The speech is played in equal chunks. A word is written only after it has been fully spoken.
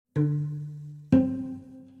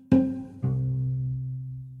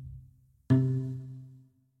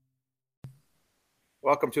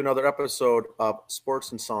Welcome to another episode of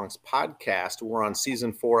Sports and Songs Podcast. We're on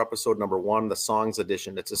season 4, episode number 1, the Songs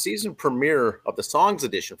Edition. It's a season premiere of the Songs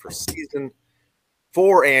Edition for season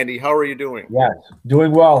 4. Andy, how are you doing? Yes,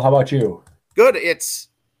 doing well. How about you? Good. It's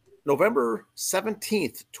November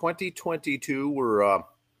 17th, 2022. We're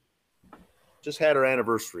just had our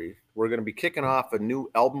anniversary. We're going to be kicking off a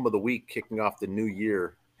new album of the week, kicking off the new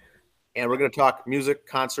year. And we're going to talk music,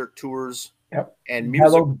 concert tours, and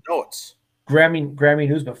music notes. Grammy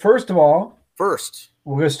news. But first of all, we're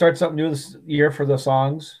going to start something new this year for the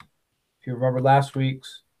songs. If you remember last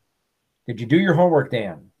week's, did you do your homework,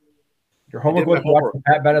 Dan? Your homework was watch the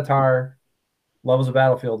Pat Benatar Love is a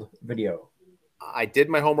Battlefield video. I did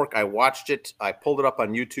my homework. I watched it. I pulled it up on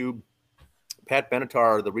YouTube. Pat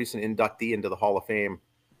Benatar, the recent inductee into the Hall of Fame.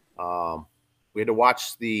 We had to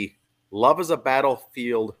watch the Love is a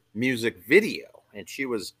Battlefield music video, and she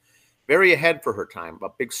was very ahead for her time. A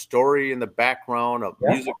big story in the background, a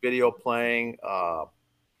music video playing,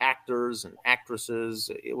 actors and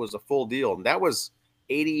actresses. It was a full deal. And that was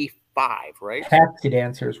 85, right? Taxi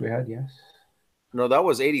dancers we had, yes. No, that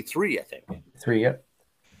was 83, I think. 3, yeah.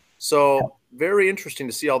 So very interesting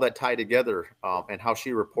to see all that tie together and how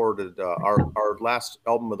she reported. Our last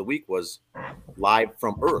album of the week was Live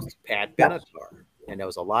from Earth, Pat Benatar. And that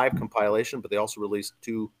was a live compilation, but they also released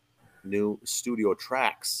 2 new studio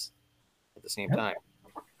tracks at the same time.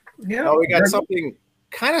 Yeah. Now we got something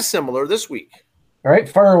kind of similar this week. All right,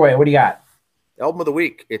 fire away. What do you got? Album of the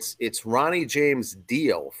week. It's Ronnie James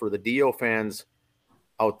Dio. For the Dio fans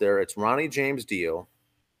out there, it's Ronnie James Dio.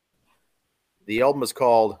 The album is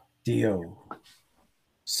called Dio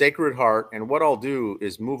Sacred Heart. And what I'll do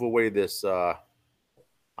is move away this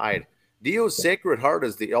hide. Dio's Sacred Heart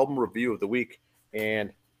is the album review of the week.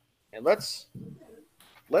 And let's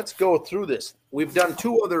go through this. We've done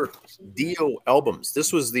 2 other Dio albums.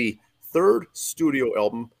 This was the 3rd studio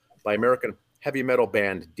album by American heavy metal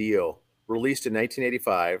band Dio, released in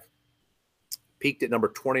 1985, peaked at number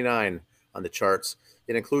 29 on the charts.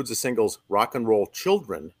 It includes the singles Rock and Roll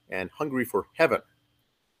Children and Hungry for Heaven.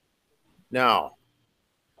 Now,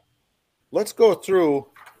 let's go through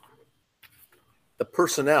the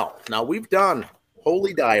personnel. Now, we've done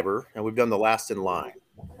Holy Diver and we've done The Last in Line.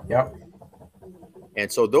 Yep. And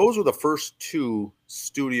so those were the first 2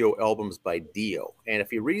 studio albums by Dio. And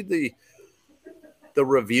if you read the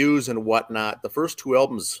reviews and whatnot, the first 2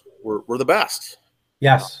 albums were the best.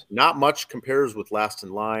 Yes. Not much compares with Last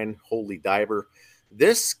in Line, Holy Diver.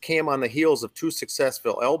 This came on the heels of 2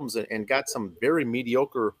 successful albums and got some very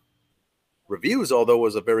mediocre reviews, although it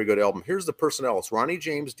was a very good album. Here's the personnel. It's Ronnie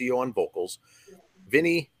James Dio on vocals,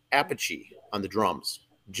 Vinny Appice on the drums,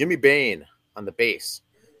 Jimmy Bain on the bass,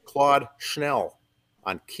 Claude Schnell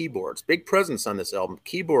on keyboards. Big presence on this album.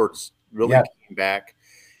 Keyboards really came back.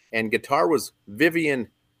 And guitar was Vivian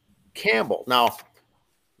Campbell. Now,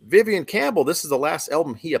 Vivian Campbell, this is the last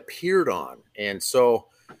album he appeared on. And so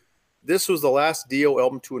this was the last Dio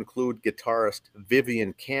album to include guitarist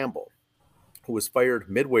Vivian Campbell, who was fired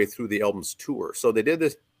midway through the album's tour. So they did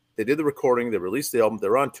this. They did the recording. They released the album.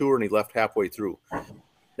 They're on tour, and he left halfway through.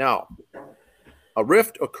 Now, a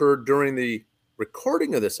rift occurred during the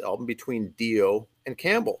recording of this album between Dio and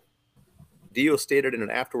Campbell. Dio stated in an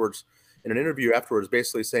interview afterwards,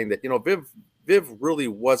 basically saying that, Viv really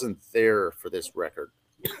wasn't there for this record.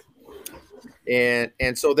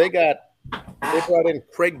 And so they brought in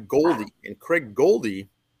Craig Goldie, and Craig Goldie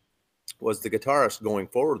was the guitarist going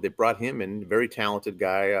forward. They brought him in, very talented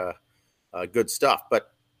guy, good stuff.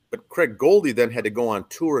 But Craig Goldie then had to go on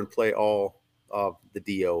tour and play all of the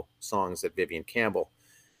Dio songs that Vivian Campbell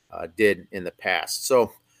did in the past.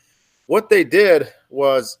 So what they did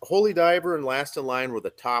was Holy Diver and Last in Line were the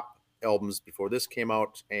top albums before this came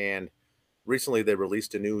out, and recently they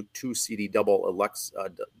released a new 2 CD double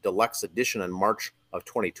deluxe edition in March of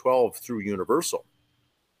 2012 through Universal.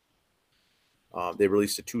 They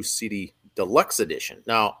released a 2 CD deluxe edition.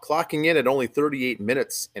 Now, clocking in at only 38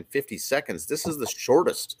 minutes and 50 seconds, this is the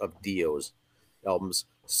shortest of Dio's albums,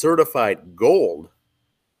 certified gold.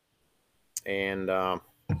 And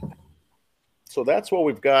so that's what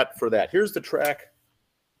we've got for that. Here's the track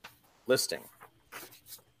listing.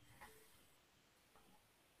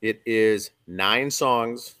 It is 9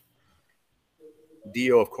 songs.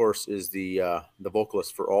 Dio, of course, is the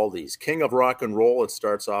vocalist for all these. King of Rock and Roll, it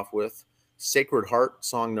starts off with. Sacred Heart,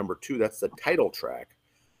 song number 2, that's the title track.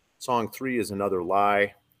 Song 3 is Another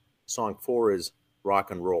Lie. Song 4 is Rock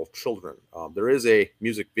and Roll Children. There is a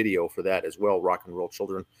music video for that as well, Rock and Roll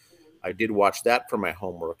Children. I did watch that for my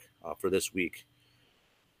homework for this week.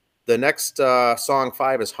 The next song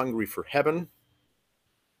 5 is Hungry for Heaven.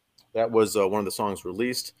 That was one of the songs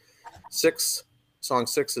released. 6, Song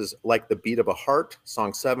 6 is Like the Beat of a Heart.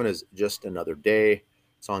 Song 7 is Just Another Day.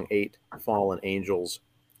 Song 8, Fallen Angels.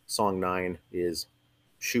 Song 9 is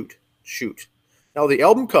Shoot, Shoot. Now, the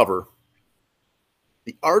album cover,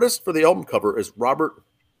 the artist for the album cover is Robert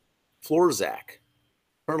Florzak,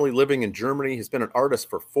 currently living in Germany. He's been an artist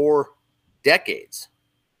for 4 decades.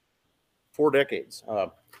 4 decades.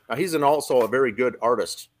 Now, he's also a very good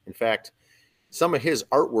artist. In fact, some of his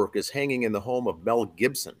artwork is hanging in the home of Mel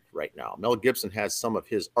Gibson right now. Mel Gibson has some of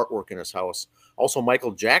his artwork in his house. Also,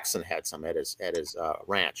 Michael Jackson had some at his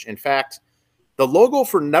ranch. In fact, the logo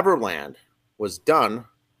for Neverland was done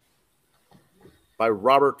by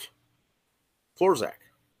Robert Florzak.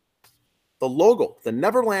 The logo, the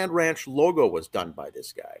Neverland Ranch logo, was done by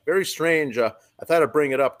this guy. Very strange. I thought I'd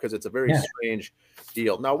bring it up because it's a very strange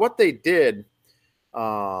deal. Now, what they did,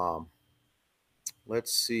 let's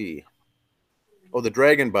see. Oh, the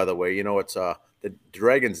dragon, by the way, it's the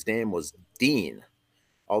dragon's name was Dean,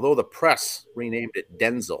 although the press renamed it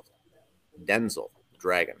Denzel. Denzel,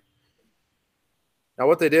 dragon. Now,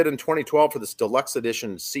 what they did in 2012 for this deluxe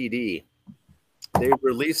edition CD, they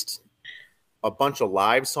released a bunch of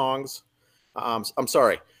live songs. I'm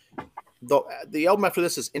sorry. The album after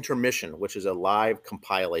this is Intermission, which is a live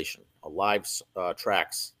compilation, a live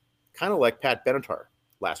tracks, kind of like Pat Benatar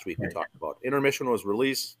last week we talked about. Intermission was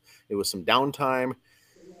released. It was some downtime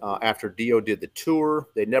after Dio did the tour.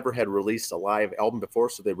 They never had released a live album before,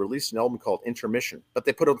 so they released an album called Intermission. But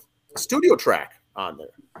they put a studio track on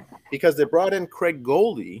there because they brought in Craig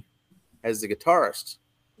Goldie as the guitarist.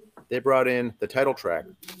 They brought in the title track,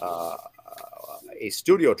 a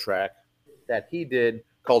studio track that he did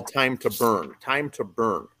called Time to Burn. Time to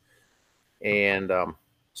Burn. And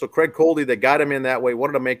so Craig Goldie, they got him in that way,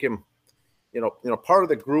 wanted to make him part of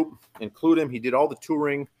the group, include him. He did all the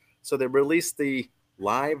touring. So they released the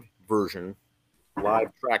live version,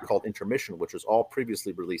 live track called Intermission, which was all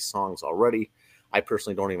previously released songs already. I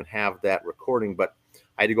personally don't even have that recording, but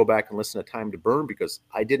I had to go back and listen to Time to Burn because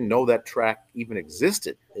I didn't know that track even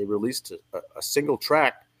existed. They released a single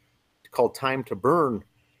track called Time to Burn,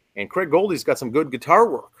 and Craig Goldie's got some good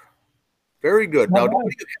guitar work. Very good. Now, do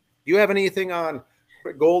you have anything on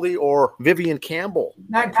Craig Goldie or Vivian Campbell?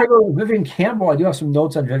 Not Craig Goldie, Vivian Campbell. I do have some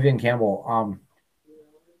notes on Vivian Campbell.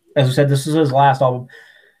 As I said, this is his last album.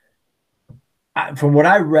 From what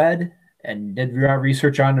I read and did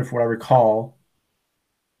research on, and from what I recall,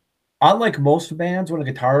 unlike most bands, when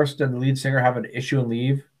a guitarist and the lead singer have an issue and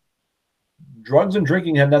leave, drugs and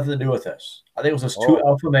drinking had nothing to do with this. I think it was just two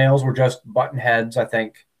alpha males were just button heads, I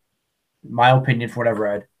think. My opinion, from what I've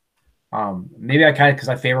read. Maybe I kind of, because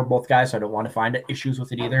I favor both guys, so I don't want to find issues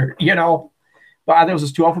with it either, But I think it was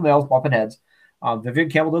just two alpha males bumping heads. Vivian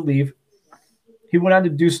Campbell did leave. He went on to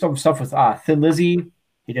do some stuff with Thin Lizzy.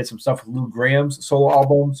 He did some stuff with Lou Graham's solo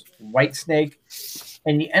albums, Whitesnake,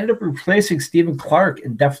 and he ended up replacing Stephen Clark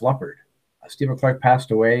in Def Leppard. Stephen Clark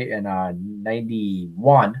passed away in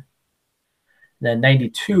 91. Then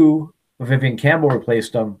 92, Vivian Campbell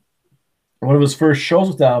replaced him. One of his first shows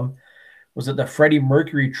with them was at the Freddie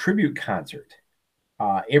Mercury tribute concert,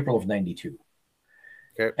 April of 92.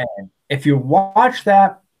 Okay. And if you watch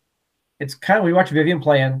that, it's kind of, when you watch Vivian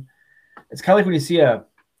playing, it's kind of like when you see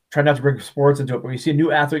try not to bring sports into it, but when you see a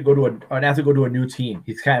new athlete go to a new team,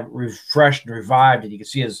 he's kind of refreshed and revived, and you can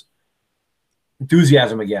see his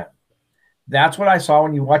enthusiasm again. That's what I saw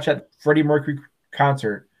when you watch that Freddie Mercury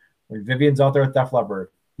concert. When Vivian's out there with Def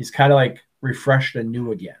Leppard, he's kind of like refreshed and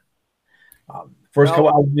new again. First couple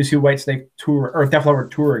albums you see Whitesnake tour or Def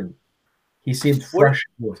Leppard touring, he seemed fresh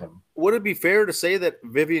with him. Would it be fair to say that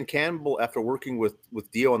Vivian Campbell, after working with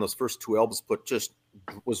Dio on those first two albums, just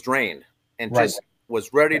was drained and just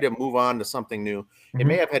was ready to move on to something new? It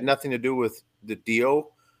may have had nothing to do with the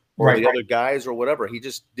Dio or the other guys or whatever. He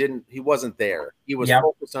just didn't. He wasn't there. He was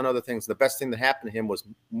focused on other things. The best thing that happened to him was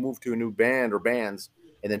move to a new band or bands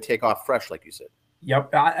and then take off fresh, like you said.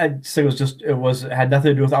 Yep, I'd say it had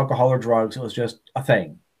nothing to do with alcohol or drugs. It was just a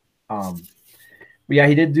thing. But yeah,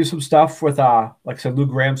 he did do some stuff with like I said, Lou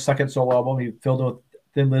Graham's second solo album. He filled it with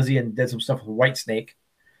Thin Lizzy and did some stuff with Whitesnake.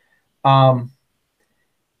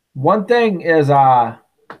 One thing is where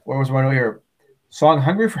was my note here? Song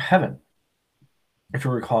 "Hungry for Heaven," if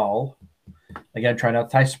you recall. Again, trying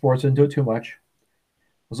not to tie sports into it too much.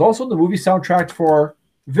 Was also the movie soundtrack for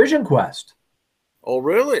Vision Quest. Oh,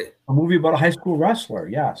 really? A movie about a high school wrestler,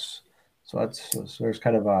 yes. So there's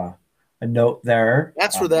kind of a note there.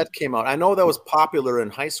 That's where that came out. I know that was popular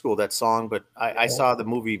in high school, that song, but I saw the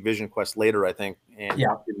movie Vision Quest later, I think, and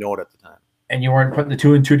didn't know it at the time. And you weren't putting the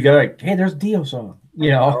two and two together like, hey, there's a Dio song,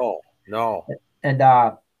 No. And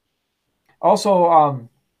also,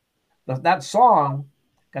 that song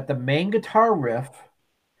got the main guitar riff,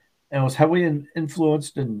 and was heavily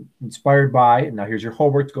influenced and inspired by, and now here's your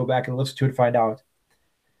homework to go back and listen to it to find out,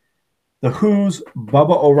 The Who's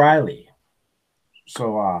Bubba O'Reilly.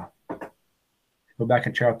 So go back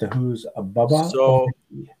and check out The Who's Bubba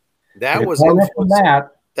O'Reilly. That was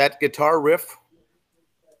that guitar riff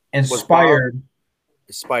inspired.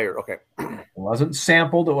 Inspired, okay. It wasn't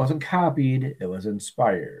sampled, it wasn't copied, it was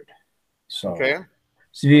inspired. So, okay.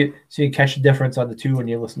 So you catch the difference on the two when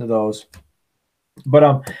you listen to those. But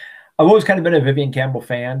I've always kind of been a Vivian Campbell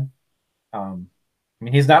fan. I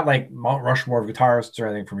mean, he's not like Mount Rushmore of guitarists or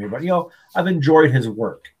anything for me, but I've enjoyed his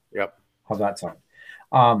work. Yep. How's that sound?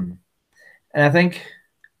 And I think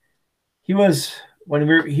he was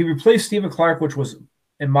when he replaced Stephen Clark, which was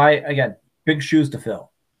in my again big shoes to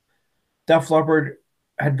fill. Def Leppard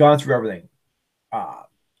had gone through everything.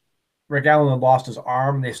 Rick Allen had lost his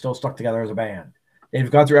arm, and they still stuck together as a band.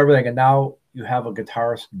 They've gone through everything, and now you have a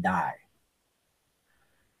guitarist die.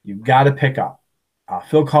 You've got to pick up.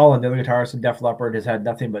 Phil Collen, the other guitarist in Def Leppard, has had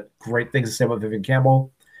nothing but great things to say about Vivian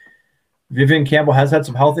Campbell. Vivian Campbell has had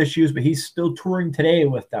some health issues, but he's still touring today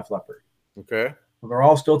with Def Leppard. Okay. They're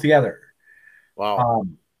all still together. Wow.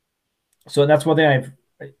 So that's one thing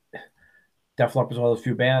Def Leppard is one of those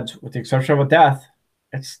few bands, with the exception of Death,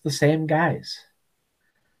 it's the same guys.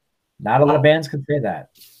 Not a lot of bands can say that.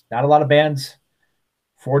 Not a lot of bands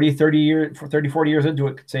 40, 40 years into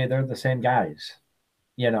it could say they're the same guys.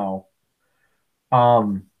 Metallica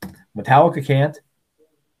can't.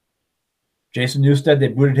 Jason Newsted, they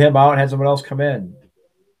booted him out and had someone else come in.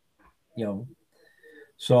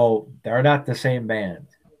 So they're not the same band.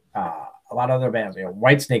 A lot of other bands,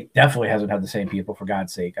 Whitesnake definitely hasn't had the same people, for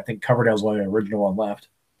God's sake. I think Coverdale's the only original one left.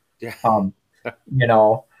 Yeah.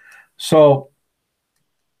 So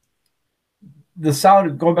the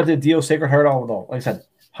sound, going back to the Dio Sacred Heart album, like I said,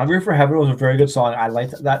 Hungry for Heaven was a very good song. I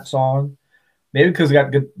liked that song. Maybe because it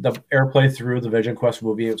got the airplay through the Vision Quest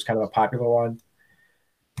movie. It was kind of a popular one.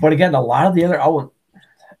 But again, a lot of the other albums,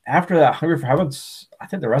 after that, Hungry for Heaven, I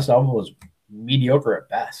think the rest of the album was mediocre at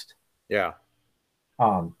best. Yeah.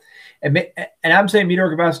 And I'm saying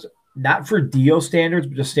mediocre at best, not for Dio standards,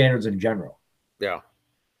 but just standards in general. Yeah.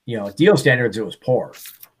 Dio standards, it was poor.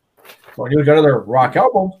 But when you look at other rock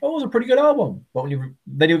albums, it was a pretty good album. But when you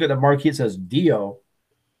look at the marquee, it says Dio,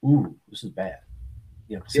 ooh, this is bad.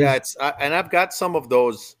 And I've got some of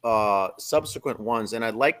those subsequent ones, and I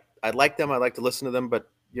like them. I like to listen to them, but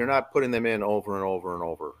you're not putting them in over and over and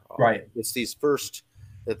over. Right. It's the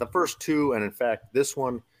first two, and in fact, this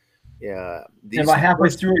one, yeah. These about halfway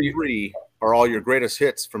through, three are all your greatest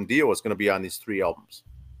hits from Dio. Is going to be on these three albums.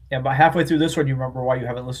 Yeah, but halfway through this one, you remember why you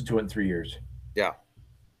haven't listened to it in 3 years. Yeah.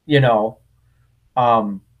 It's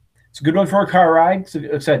a good one for a car ride. So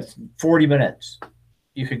it said 40 minutes.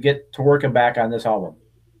 You could get to work and back on this album.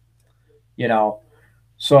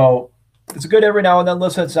 So it's good every now and then.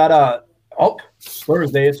 Listen, it's not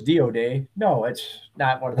Thursday, it's Dio Day. No, it's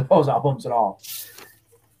not one of those albums at all.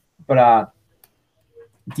 But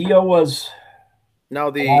Dio was now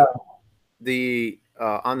the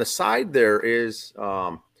on the side there is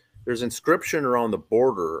there's inscription around the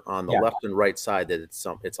border on the left and right side that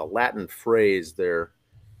it's a Latin phrase there,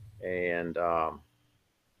 and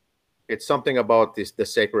it's something about the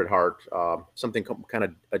Sacred Heart, something kind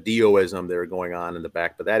of a Dioism there going on in the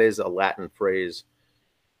back, but that is a Latin phrase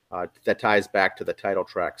that ties back to the title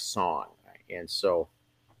track song, and so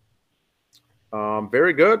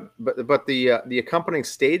very good. But the accompanying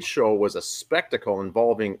stage show was a spectacle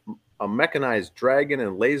involving a mechanized dragon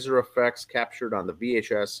and laser effects captured on the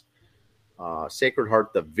VHS Sacred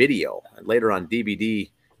Heart, the video, and later on DVD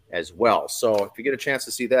as well. So if you get a chance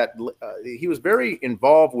to see that, he was very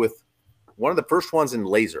involved with one of the first ones in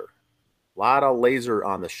laser. A lot of laser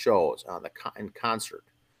on the shows, in concert.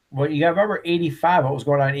 Well, you got to remember 85, what was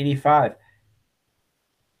going on in 85.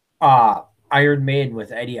 Iron Maiden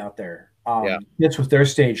with Eddie out there. This was their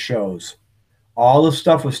stage shows. All the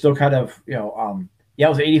stuff was still kind of, it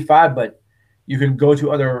was 85, but you can go to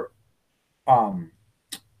other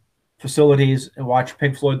facilities and watch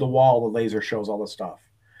Pink Floyd The Wall, the laser shows, all this stuff.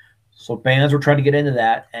 So bands were trying to get into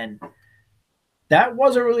that, and that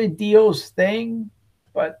wasn't really Dio's thing,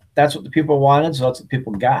 but that's what the people wanted, so that's what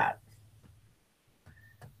people got.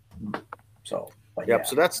 So,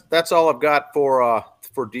 so that's all I've got for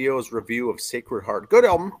Dio's review of Sacred Heart. Good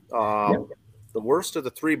album. The worst of the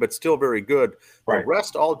three, but still very good. The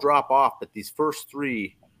rest all drop off, but these first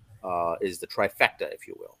three is the trifecta, if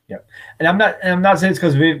you will. Yeah, and I'm not saying it's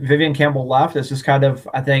because Vivian Campbell left. It's just kind of,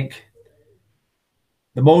 I think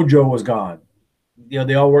the mojo was gone.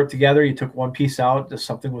 They all worked together. You took one piece out, just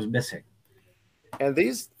something was missing. And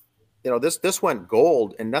these this went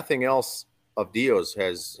gold, and nothing else of Dio's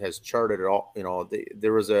has charted at all.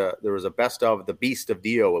 There was a best of the Beast of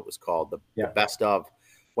Dio, it was called. The best of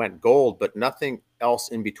went gold, but nothing else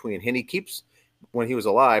in between. And he keeps, when he was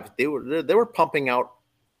alive, they were pumping out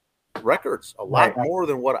records a lot more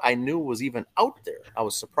than what I knew was even out there. I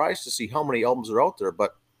was surprised to see how many albums are out there,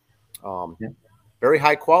 but very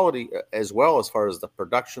high quality as well, as far as the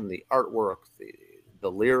production, the artwork, the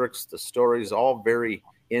lyrics, the stories, all very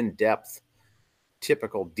in depth,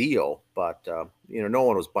 typical Dio. But no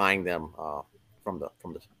one was buying them from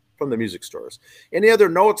the music stores. Any other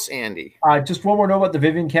notes, Andy? Just one more note about the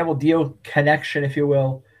Vivian Campbell Dio connection, if you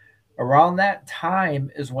will. Around that time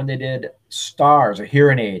is when they did Stars, a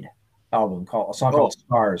Hearing Aid album called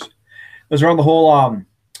Stars. It was around the whole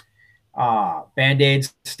Band-Aid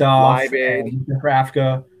stuff, Live Aid for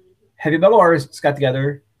Africa. Heavy metal artists got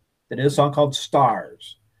together. They did a song called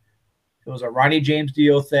Stars. It was a Ronnie James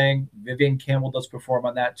Dio thing. Vivian Campbell does perform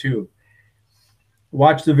on that too.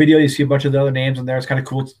 Watch the video, you see a bunch of the other names in there. It's kind of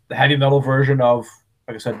cool. It's the heavy metal version of,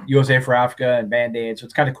 like I said, USA for Africa and Band-Aid. So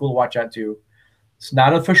it's kind of cool to watch that too. It's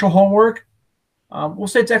not official homework. We'll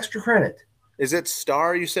say it's extra credit. Is it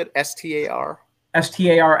Star? You said STAR?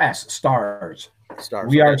 STARS, Stars.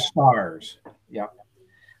 Stars. We are stars. Yep.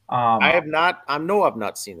 I've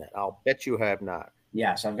not seen that. I'll bet you have not.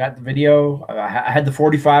 Yes, I've got the video. I had the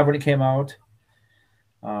 45 when it came out.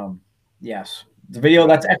 Yes. The video,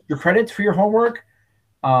 that's extra credit for your homework.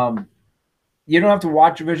 You don't have to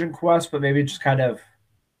watch Vision Quest, but maybe just kind of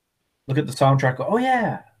look at the soundtrack. Go, oh,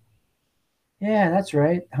 yeah. Yeah, that's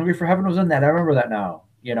right. Hungry for Heaven was in that. I remember that now,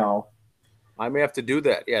 I may have to do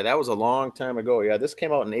that. Yeah, that was a long time ago. Yeah, this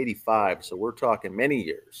came out in 85, so we're talking many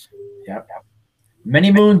years. Yep.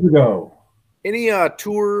 Many moons ago. Any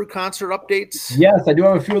tour concert updates? Yes, I do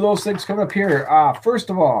have a few of those things coming up here.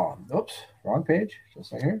 First of all, oops, wrong page.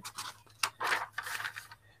 Just right here.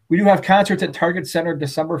 We do have concerts at Target Center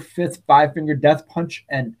December 5th, Five Finger Death Punch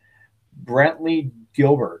and Brantley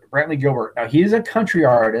Gilbert. Now, he's a country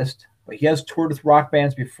artist, but he has toured with rock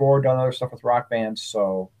bands before, done other stuff with rock bands.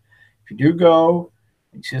 So if you do go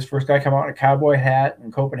and you see this first guy come out in a cowboy hat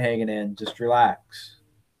in Copenhagen, and just relax.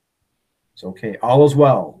 It's okay. All is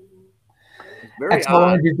well. Very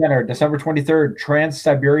odd. Energy Center, December 23rd,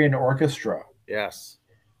 Trans-Siberian Orchestra. Yes.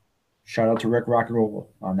 Shout out to Rick Rock and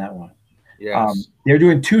Roll on that one. Yes. They're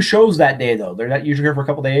doing 2 shows that day, though. They're not usually here for a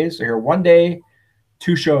couple days. They're here one day,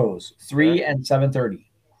 2 shows, 3 and 7:30.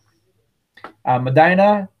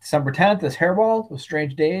 Medina, December 10th, is Hairball with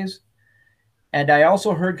Strange Days. And I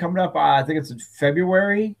also heard coming up, I think it's in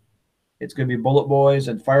February, it's going to be Bullet Boys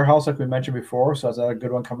and Firehouse, like we mentioned before. So that's another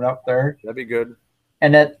good one coming up there. That'd be good.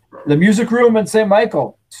 And at the Music Room in St.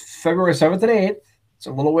 Michael, February 7th and 8th. It's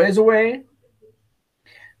a little ways away.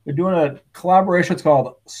 They're doing a collaboration. It's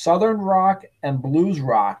called Southern Rock and Blues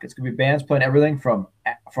Rock. It's going to be bands playing everything from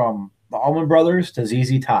the Allman Brothers to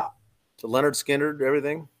ZZ Top. To Leonard Skinner,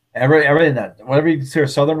 everything? Everything that, whatever you consider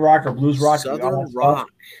Southern Rock or Blues Rock. Southern Rock.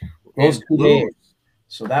 Those 2 days.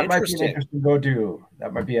 So that might be an interesting go-to.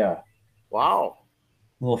 That might be a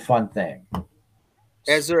little fun thing.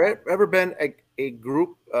 Has there ever been a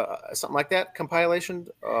group, something like that, compilation?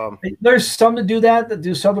 There's some that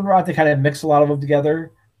do Southern Rock. They kind of mix a lot of them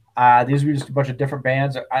together. These are just a bunch of different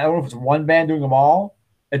bands. I don't know if it's one band doing them all.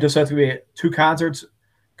 It just has to be 2 concerts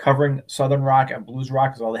covering Southern Rock and Blues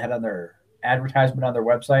Rock, is all they had on their advertisement on their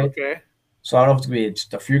website. Okay. So I don't know if it's going to be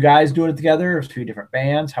just a few guys doing it together, or it's 2 different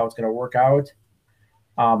bands, how it's going to work out.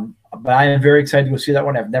 But I am very excited to go see that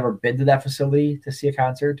one. I've never been to that facility to see a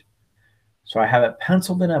concert, so I have it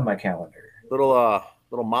penciled in on my calendar. Little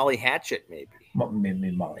Molly Hatchet, maybe. Maybe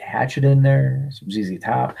Molly Hatchet in there, some ZZ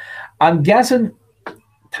Top. I'm guessing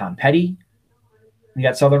Tom Petty. You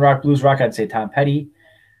got Southern Rock, Blues Rock. I'd say Tom Petty.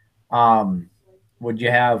 Would you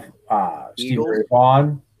have Stevie Ray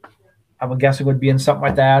Vaughan? I'm guessing would be in something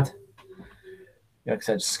like that. Like I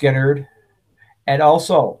said, Skynyrd. And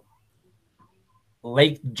also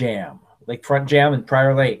Lakefront Jam in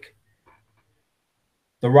Prior Lake.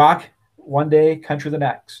 The Rock one day, Country the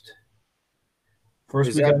next.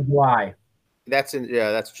 First weekend of July. That's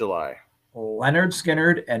July. Leonard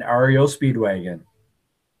Skinner and REO Speedwagon.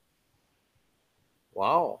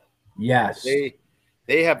 Wow. Yes.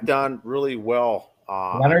 They have done really well.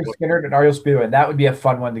 Leonard Skinner and REO Speedwagon. That would be a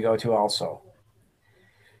fun one to go to also.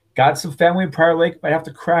 Got some family in Prior Lake. Might have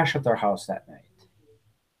to crash at their house that night.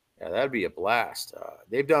 Yeah, that'd be a blast.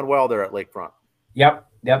 They've done well there at Lakefront. Yep.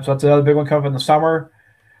 So that's another big one coming in the summer.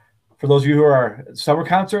 For those of you who are summer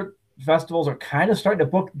concert festivals are kind of starting to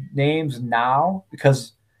book names now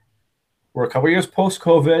because we're a couple years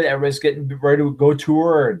post-COVID. Everybody's getting ready to go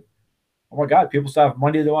tour. And oh my God, people still have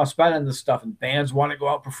money they want to spend on this stuff, and bands want to go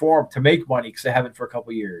out and perform to make money because they haven't for a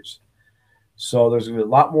couple of years. So there's going to be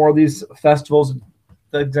a lot more of these festivals and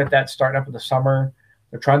things like that starting up in the summer.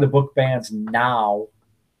 They're trying to book bands now.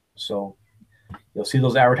 So you'll see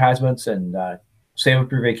those advertisements, and save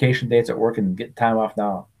up your vacation dates at work and get time off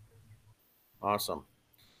now. Awesome.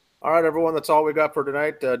 All right, everyone. That's all we got for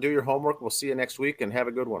tonight. Do your homework. We'll see you next week, and have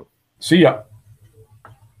a good one. See ya.